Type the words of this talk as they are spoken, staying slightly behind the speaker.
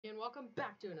welcome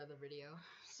back to another video.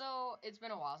 So, it's been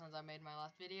a while since I made my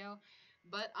last video,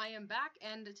 but I am back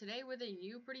and today with a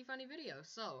new pretty funny video.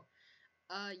 So,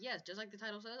 yes, just like the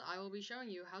title says, I will be showing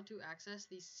you how to access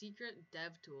the secret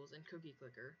dev tools in Cookie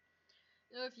Clicker.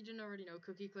 If you didn't already know,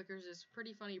 Cookie Clicker is this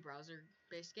pretty funny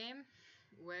browser-based game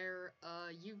where,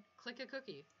 you click a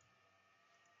cookie.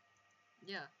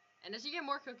 Yeah, and as you get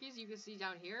more cookies, you can see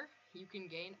down here, you can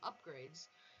gain upgrades.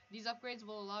 These upgrades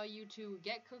will allow you to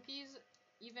get cookies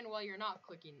even while you're not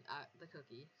clicking at the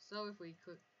cookie. So if we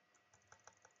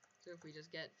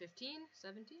just get 15,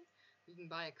 17, we can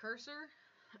buy a cursor,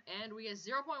 and we get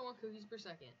 0.1 cookies per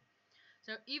second.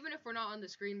 So even if we're not on the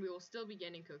screen, we will still be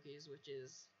getting cookies, which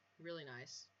is really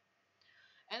nice.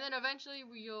 And then eventually,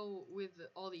 with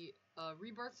all the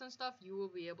rebirths and stuff, you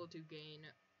will be able to gain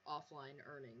offline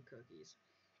earning cookies.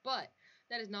 But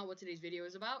that is not what today's video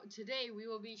is about. Today I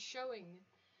will be showing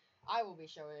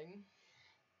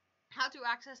how to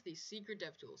access these secret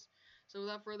dev tools. So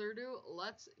without further ado,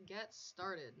 let's get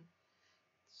started.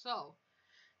 So,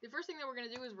 the first thing that we're going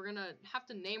to do is we're going to have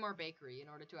to name our bakery in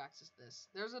order to access this.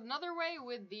 There's another way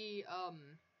with the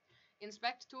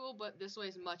inspect tool, but this way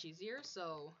is much easier.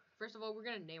 So, first of all, we're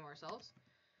going to name ourselves.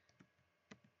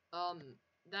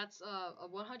 That's a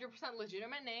 100%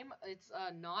 legitimate name. It's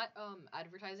not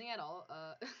advertising at all.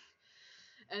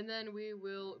 And then we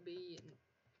will be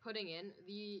putting in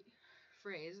the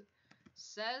phrase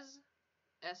says,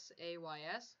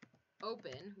 S-A-Y-S,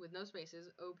 open, with no spaces,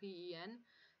 O-P-E-N,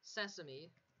 sesame,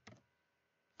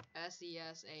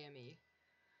 S-E-S-A-M-E.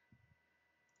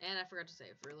 And I forgot to say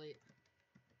it, really.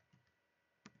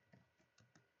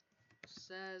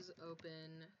 Says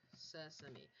open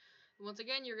sesame. Once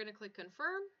again, you're going to click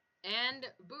confirm, and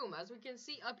boom, as we can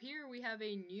see up here, we have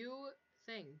a new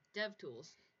thing,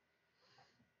 DevTools.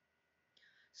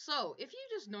 So, if you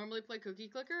just normally play Cookie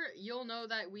Clicker, you'll know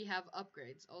that we have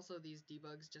upgrades. Also, these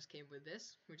debugs just came with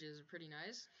this, which is pretty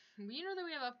nice. You know that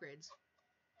we have upgrades.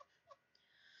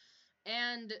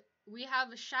 And we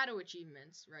have shadow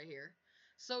achievements right here.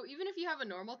 So, even if you have a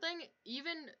normal thing,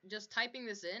 even just typing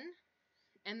this in,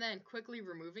 and then quickly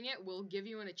removing it will give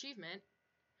you an achievement.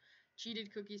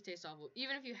 Cheated cookies taste awful.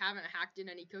 Even if you haven't hacked in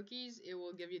any cookies, it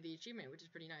will give you the achievement, which is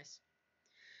pretty nice.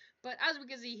 But as we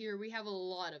can see here, we have a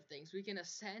lot of things. We can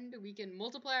ascend, we can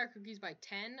multiply our cookies by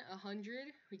 10,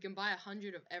 100. We can buy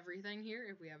 100 of everything here,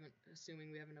 if we haven't,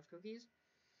 assuming we have enough cookies.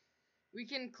 We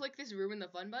can click this Ruin the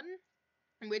Fun button,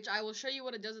 which I will show you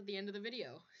what it does at the end of the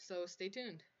video, so stay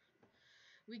tuned.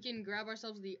 We can grab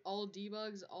ourselves the all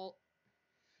debugs,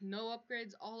 no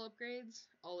upgrades,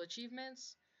 all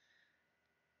achievements,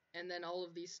 and then all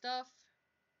of these stuff.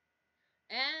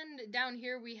 And down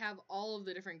here we have all of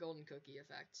the different golden cookie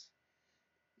effects.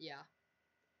 Yeah.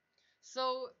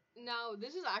 So, now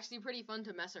this is actually pretty fun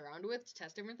to mess around with, to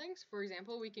test different things. For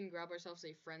example, we can grab ourselves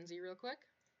a frenzy real quick.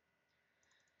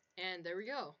 And there we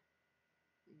go.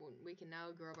 We can now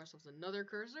grab ourselves another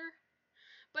cursor.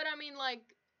 But I mean,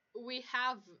 like, we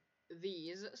have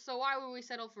these, so why would we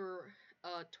settle for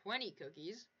 20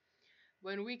 cookies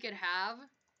when we could have,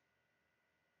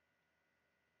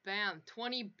 bam,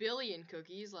 20 billion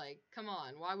cookies? Like, come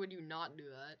on, why would you not do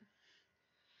that?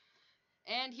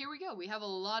 And here we go, we have a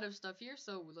lot of stuff here,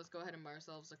 so let's go ahead and buy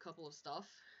ourselves a couple of stuff.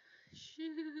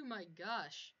 Shoo, my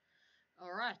gosh.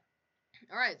 Alright,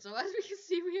 so as we can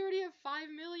see, we already have 5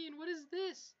 million, what is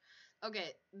this?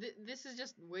 Okay, this is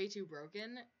just way too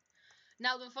broken.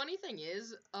 Now, the funny thing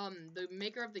is, the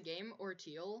maker of the game,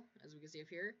 Orteal, as we can see up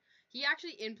here, he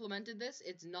actually implemented this.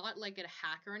 It's not like a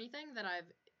hack or anything that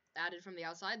I've added from the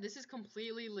outside. This is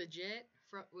completely legit.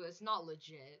 Well, it's not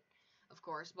legit, of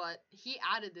course, but he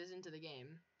added this into the game.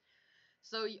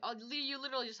 So, you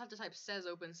literally just have to type says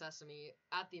open sesame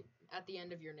at the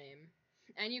end of your name.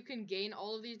 And you can gain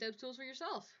all of these dev tools for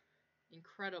yourself.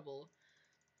 Incredible.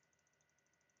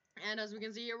 And as we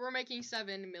can see here, we're making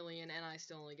 7 million, and I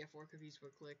still only get 4 cookies per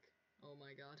click. Oh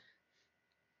my god.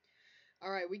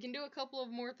 Alright, we can do a couple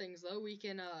of more things, though. We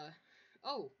can,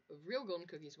 oh, a real golden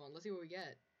cookies one. Let's see what we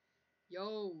get.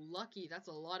 Yo, lucky. That's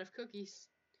a lot of cookies.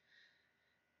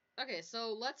 Okay,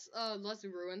 so let's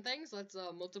ruin things. Let's,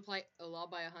 multiply a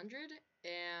lot by 100,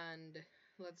 and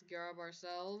let's grab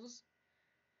ourselves,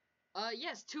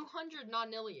 yes, 200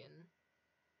 nonillion.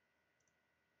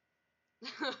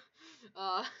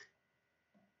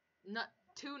 Not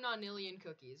 2 nonillion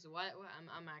cookies. What?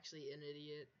 I'm actually an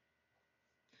idiot.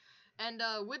 And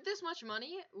with this much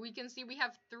money, we can see we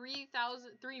have 3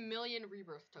 million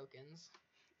rebirth tokens.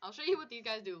 I'll show you what these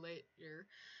guys do later.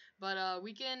 But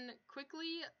we can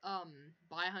quickly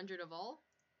buy 100 of all.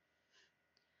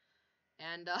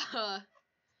 And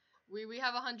we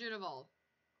have 100 of all.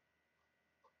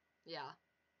 Yeah.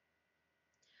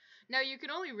 Now, you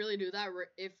can only really do that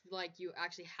if, like, you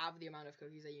actually have the amount of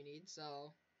cookies that you need,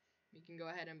 so we can go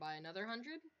ahead and buy another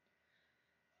 100.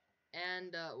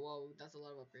 And, whoa, that's a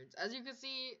lot of upgrades. As you can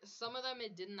see, some of them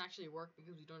it didn't actually work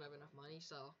because we don't have enough money,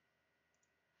 so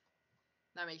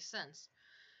that makes sense.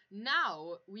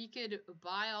 Now, we could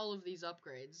buy all of these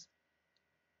upgrades,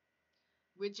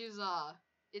 which is,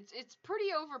 it's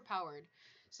pretty overpowered.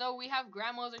 So, we have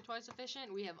Grandmas are twice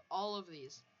efficient, we have all of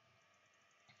these.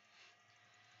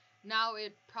 Now,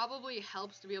 it probably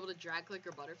helps to be able to drag click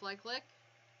or butterfly click,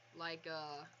 like,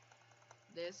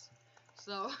 this.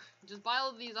 So, just buy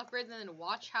all of these upgrades and then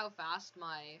watch how fast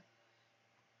my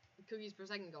cookies per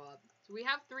second go up. So, we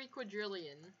have 3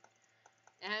 quadrillion,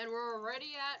 and we're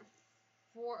already at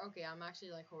 4, okay, I'm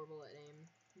actually, like, horrible at aim.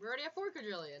 We're already at 4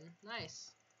 quadrillion,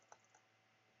 nice.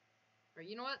 Alright,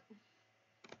 you know what?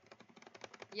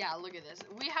 Yeah, look at this.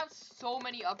 We have so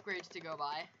many upgrades to go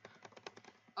by.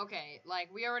 Okay,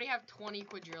 like, we already have 20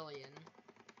 quadrillion.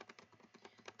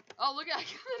 Oh, look at that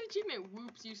achievement.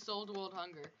 Whoops, you solved world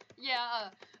hunger. Yeah,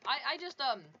 I just,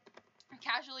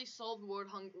 casually solved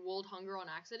world hunger on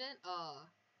accident.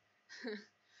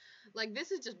 Like,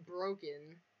 this is just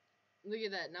broken. Look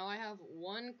at that. Now I have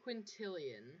 1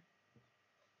 quintillion.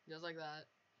 Just like that.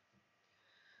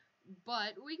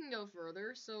 But we can go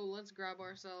further, so let's grab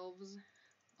ourselves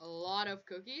a lot of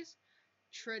cookies.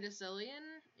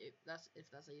 Tridicillion, if that's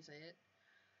how you say it.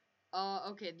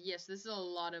 Okay, yes, this is a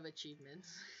lot of achievements.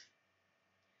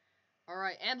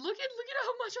 Alright, and look at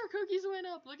how much our cookies went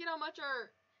up. Look at how much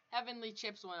our heavenly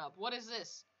chips went up. What is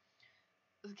this?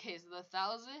 Okay, so the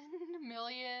 1,000,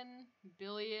 million,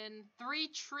 billion, 3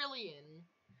 trillion.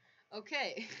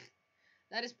 Okay,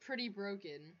 that is pretty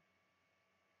broken.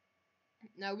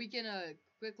 Now we can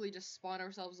quickly just spawn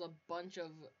ourselves a bunch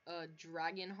of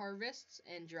dragon harvests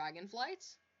and dragon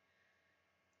flights.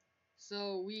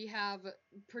 So we have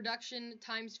production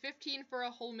times 15 for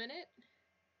a whole minute.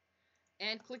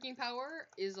 And clicking power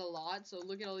is a lot, so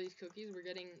look at all these cookies. We're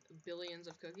getting billions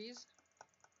of cookies.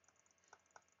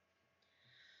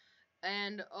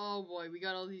 And, oh boy, we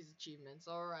got all these achievements.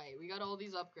 Alright, we got all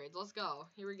these upgrades. Let's go.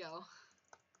 Here we go.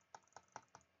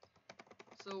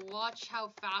 So watch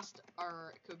how fast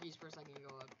our cookies per second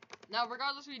go up. Now,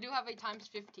 regardless, we do have a times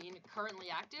 15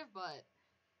 currently active, but...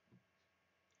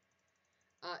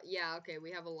 yeah, okay,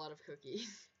 we have a lot of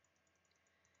cookies.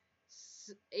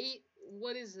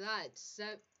 What is that?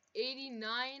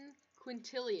 89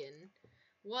 quintillion.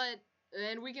 What?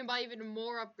 And we can buy even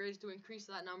more upgrades to increase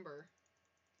that number.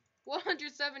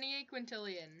 178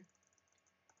 quintillion.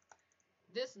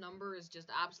 This number is just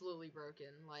absolutely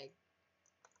broken. Like,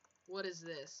 what is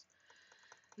this?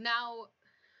 Now,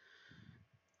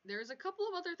 there's a couple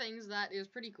of other things that is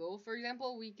pretty cool. For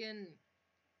example, we can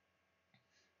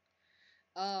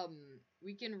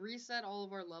reset all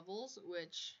of our levels,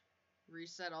 which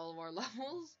reset all of our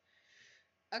levels.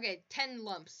 Okay, 10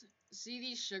 lumps. See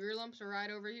these sugar lumps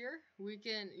right over here? We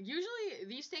can usually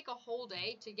these take a whole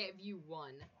day to get view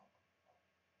 1.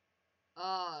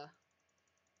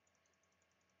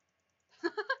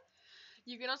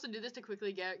 You can also do this to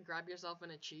quickly grab yourself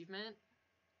an achievement.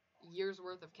 Years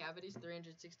worth of cavities,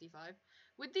 365.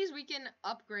 With these, we can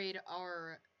upgrade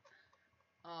our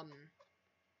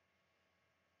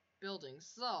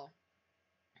buildings. So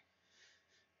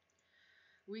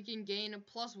we can gain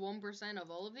plus 1%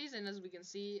 of all of these, and as we can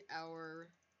see, our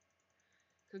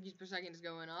cookies per second is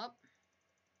going up.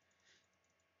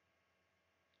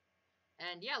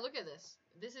 And yeah, look at this.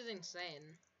 This is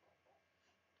insane.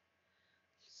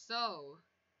 So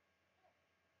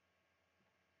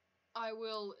I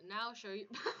will now show you.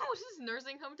 What is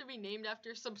nursing home to be named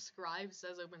after? Subscribe,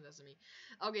 says Open Sesame.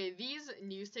 Okay, these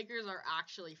news tickers are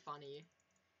actually funny.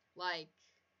 Like,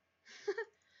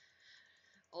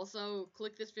 also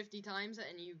click this 50 times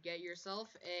and you get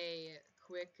yourself a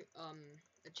quick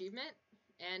achievement.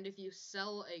 And if you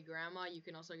sell a grandma, you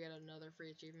can also get another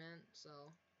free achievement.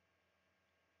 So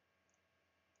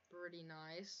pretty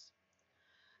nice.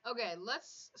 Okay,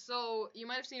 so you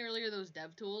might have seen earlier those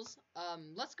dev tools.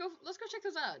 Let's go check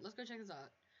this out.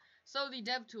 So the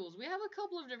dev tools, we have a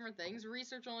couple of different things.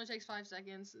 Research only takes 5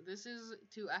 seconds. This is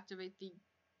to activate the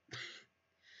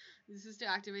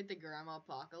grandma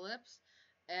apocalypse.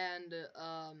 And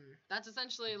that's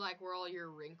essentially like where all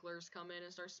your wrinklers come in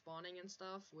and start spawning and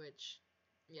stuff, which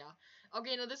yeah.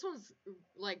 Okay, now this one's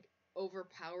like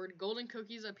overpowered. Golden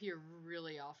cookies appear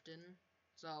really often.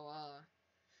 So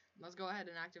let's go ahead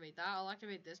and activate that. I'll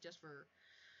activate this just for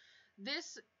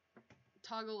this.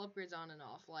 Toggle upgrades on and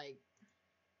off. Like,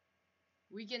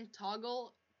 we can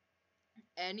toggle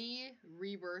any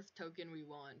rebirth token we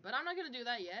want, but I'm not gonna do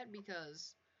that yet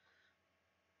because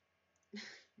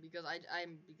because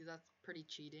because that's pretty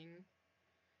cheating.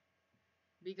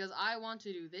 Because I want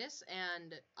to do this,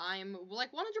 and I'm like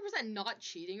 100% not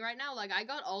cheating right now. Like, I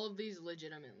got all of these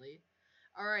legitimately.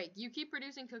 Alright, you keep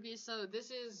producing cookies, so this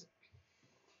is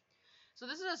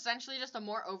essentially just a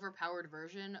more overpowered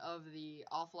version of the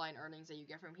offline earnings that you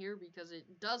get from here, because it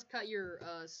does cut your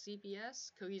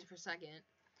CPS, cookies per second.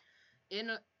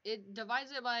 It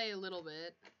divides it by a little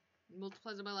bit,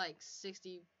 multiplies it by like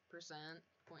 60%,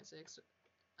 0.6,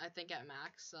 I think at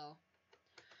max, so.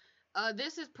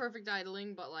 This is perfect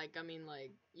idling, but like, I mean,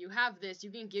 like, you have this, you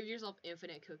can give yourself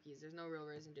infinite cookies. There's no real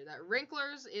reason to do that.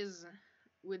 Wrinklers is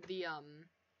with the,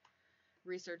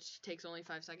 research takes only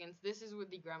 5 seconds. This is with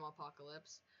the Grandma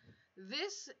Apocalypse.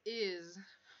 This is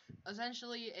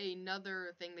essentially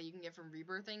another thing that you can get from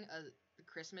rebirthing, the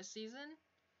Christmas season.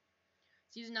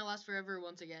 Season that lasts forever,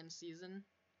 once again, season.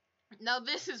 Now,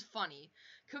 this is funny.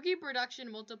 Cookie production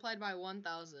multiplied by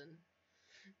 1,000.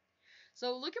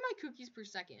 So, look at my cookies per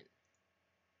second.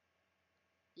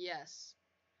 Yes.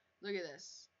 Look at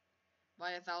this.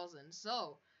 By 1,000.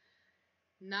 So,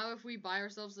 now if we buy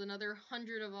ourselves another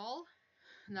 100 of all,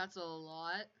 that's a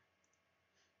lot.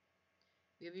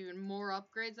 We have even more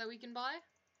upgrades that we can buy.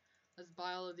 Let's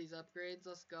buy all of these upgrades.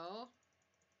 Let's go.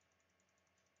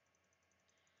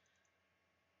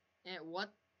 And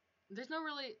what? There's no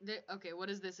really... okay, what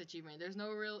is this achievement? There's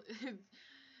no real...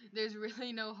 there's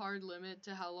really no hard limit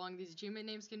to how long these achievement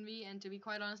names can be, and to be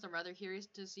quite honest, I'm rather curious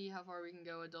to see how far we can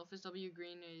go. Adolphus W.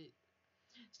 Green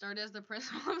started as the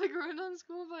principal of the Groendon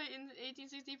School in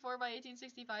 1864. By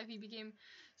 1865, he became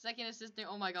second assistant.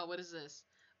 Oh my god, what is this?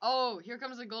 Oh, here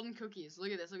comes the golden cookies.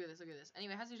 Look at this, look at this, look at this.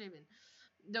 Anyway, how's your day been?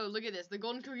 No, look at this. The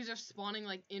golden cookies are spawning,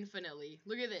 like, infinitely.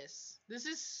 Look at this. This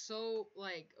is so,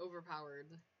 like,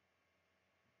 overpowered.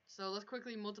 So, let's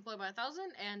quickly multiply by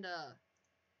 1,000, and,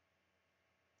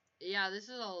 yeah, this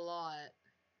is a lot.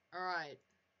 Alright.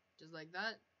 Just like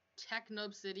that.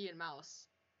 Technobsidian mouse.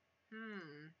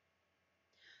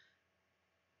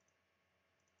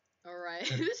 Alright.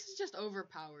 This is just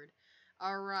overpowered.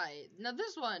 Alright. Now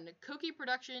this one. Cookie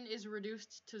production is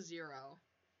reduced to 0.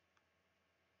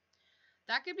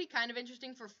 That could be kind of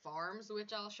interesting for farms,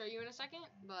 which I'll show you in a second.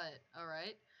 But,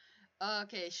 alright.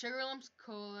 Okay, Sugar Lumps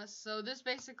Coalesce. So this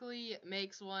basically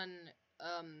makes one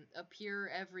appear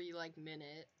every, like,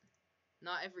 minute.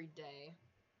 Not every day.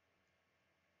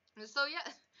 So,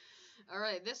 yeah.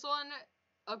 Alright, this one...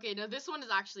 okay, now this one is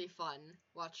actually fun.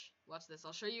 Watch this.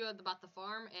 I'll show you about the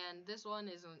farm, and this one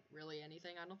isn't really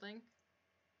anything, I don't think.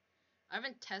 I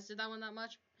haven't tested that one that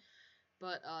much.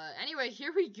 But, anyway,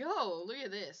 here we go. Look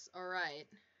at this. Alright.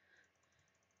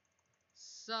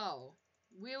 So,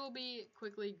 we will be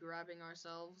quickly grabbing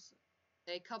ourselves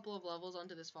a couple of levels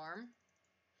onto this farm.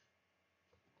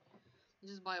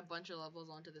 Just buy a bunch of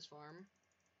levels onto this farm.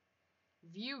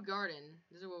 View garden.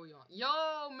 This is what we want. Yo,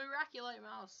 Miraculite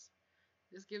mouse.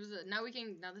 This gives it. Now we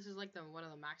can. Now this is like one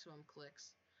of the maximum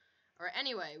clicks. All right.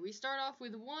 Anyway, we start off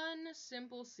with one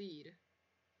simple seed.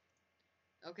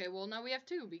 Okay. Well, now we have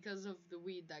 2 because of the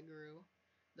weed that grew,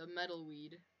 the metal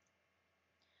weed.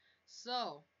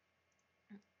 So,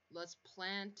 let's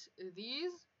plant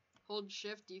these. Hold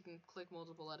shift. You can click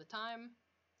multiple at a time.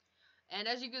 And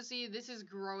as you can see, this is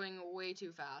growing way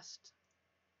too fast.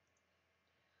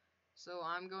 So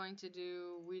I'm going to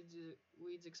do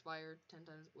weeds expire 10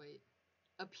 times, wait,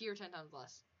 appear 10 times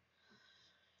less.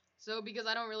 So because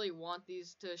I don't really want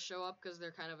these to show up because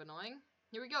they're kind of annoying.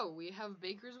 Here we go, we have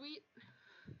baker's wheat.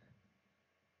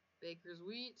 Baker's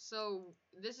wheat, so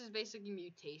this is basically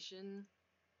mutation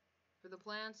for the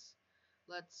plants.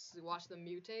 Let's watch them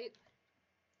mutate.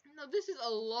 No, this is a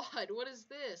lot, what is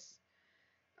this?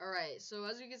 Alright, so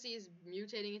as you can see, it's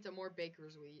mutating into more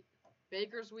baker's wheat.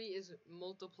 Baker's wheat is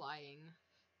multiplying.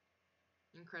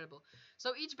 Incredible.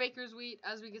 So each baker's wheat,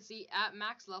 as we can see, at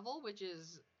max level, which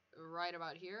is right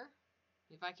about here,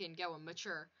 if I can get one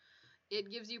mature,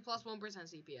 it gives you plus 1%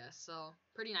 CPS. So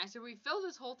pretty nice. If we fill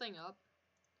this whole thing up.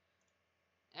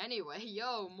 Anyway,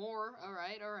 yo, more.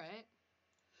 Alright, alright.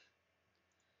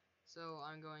 So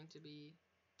I'm going to be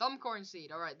Thumbcorn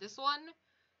seed. Alright, this one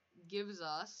gives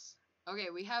us...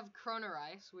 okay, we have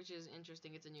Chronorice, which is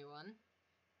interesting. It's a new one.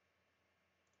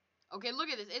 Okay, look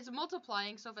at this. It's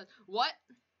multiplying so fast. What?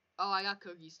 Oh, I got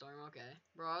Cookie Storm. Okay.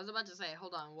 Bro, I was about to say,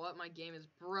 hold on. What? My game is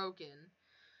broken.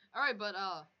 Alright, but,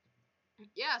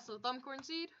 yeah, so Thumbcorn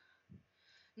Seed.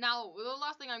 Now, the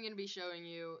last thing I'm going to be showing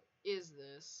you is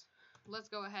this. Let's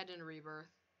go ahead and rebirth.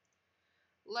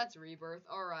 Let's rebirth.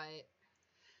 Alright.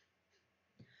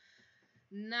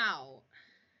 Now,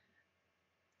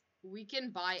 we can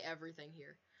buy everything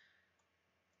here.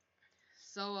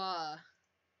 So,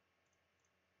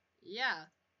 yeah.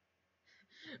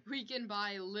 We can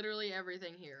buy literally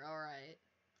everything here. Alright.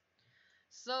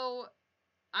 So,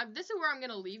 this is where I'm going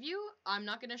to leave you. I'm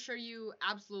not going to show you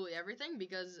absolutely everything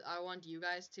because I want you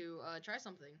guys to try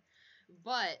something.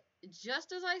 But,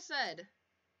 just as I said,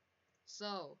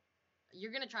 so,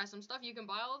 you're going to try some stuff. You can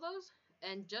buy all of those.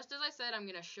 And just as I said, I'm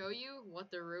going to show you what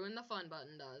the Ruin the Fun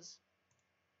button does.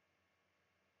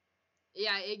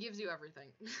 Yeah, it gives you everything.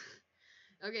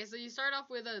 Okay, so you start off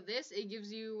with this. It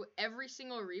gives you every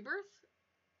single rebirth.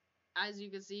 As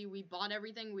you can see, we bought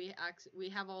everything. We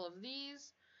have all of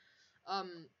these.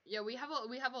 Yeah, we have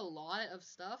a lot of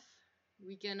stuff.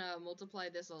 We can multiply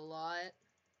this a lot.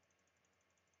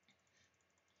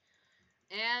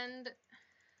 And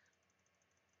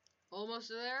almost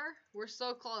there. We're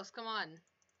so close. Come on.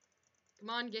 Come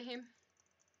on, game.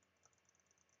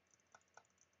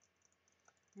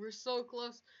 We're so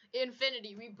close.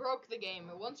 Infinity. We broke the game.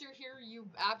 Once you're here, you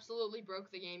absolutely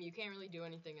broke the game. You can't really do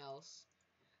anything else.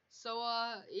 So,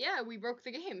 yeah, we broke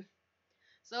the game.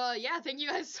 So, yeah, thank you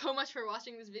guys so much for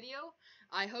watching this video.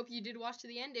 I hope you did watch to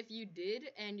the end. If you did,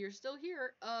 and you're still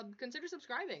here, consider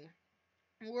subscribing.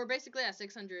 We're basically at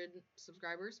 600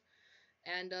 subscribers.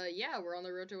 And, yeah, we're on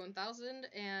the road to 1,000,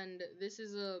 and this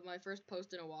is, my first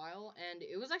post in a while, and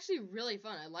it was actually really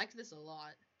fun. I liked this a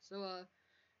lot. So,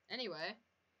 anyway,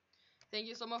 thank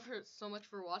you so much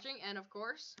for watching, and of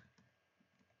course,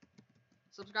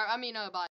 subscribe. I mean, bye.